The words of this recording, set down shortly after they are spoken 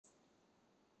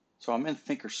So I'm in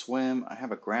ThinkOrSwim. I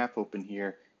have a graph open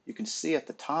here. You can see at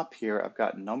the top here, I've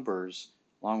got numbers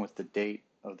along with the date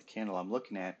of the candle I'm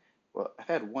looking at. Well, I've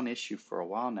had one issue for a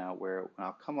while now where when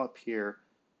I'll come up here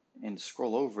and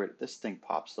scroll over it, this thing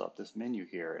pops up, this menu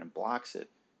here, and blocks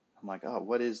it. I'm like, oh,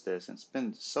 what is this? And it's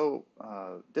been so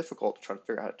difficult to try to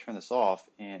figure out how to turn this off,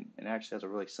 and it actually has a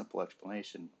really simple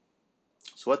explanation.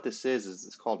 So what this is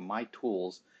it's called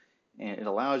MyTools, and it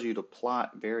allows you to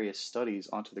plot various studies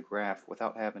onto the graph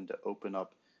without having to open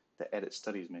up the Edit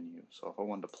Studies menu. So if I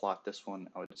wanted to plot this one,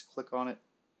 I would just click on it.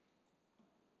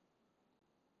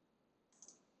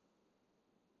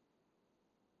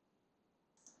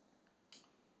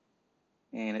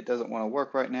 And it doesn't want to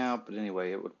work right now, but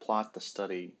anyway, it would plot the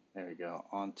study, there you go,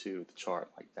 onto the chart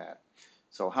like that.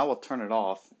 So how we'll turn it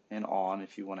off and on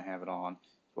if you want to have it on,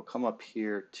 we'll come up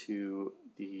here to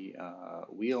the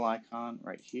wheel icon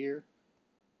right here,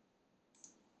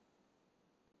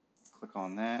 click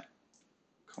on that,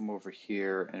 come over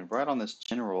here, and right on this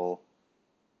general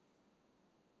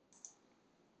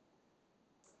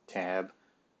tab,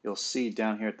 you'll see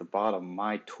down here at the bottom,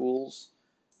 My Tools.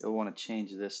 You'll want to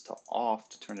change this to off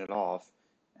to turn it off.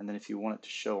 And then if you want it to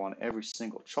show on every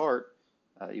single chart,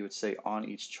 you would say on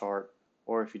each chart,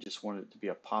 or if you just wanted it to be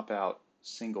a pop-out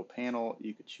single panel,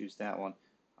 you could choose that one.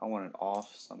 I want it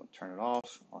off, so I'm going to turn it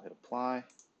off. I'll hit apply.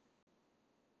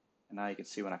 And now you can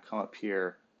see when I come up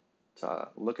here to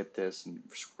look at this and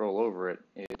scroll over it,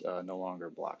 it no longer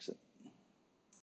blocks it.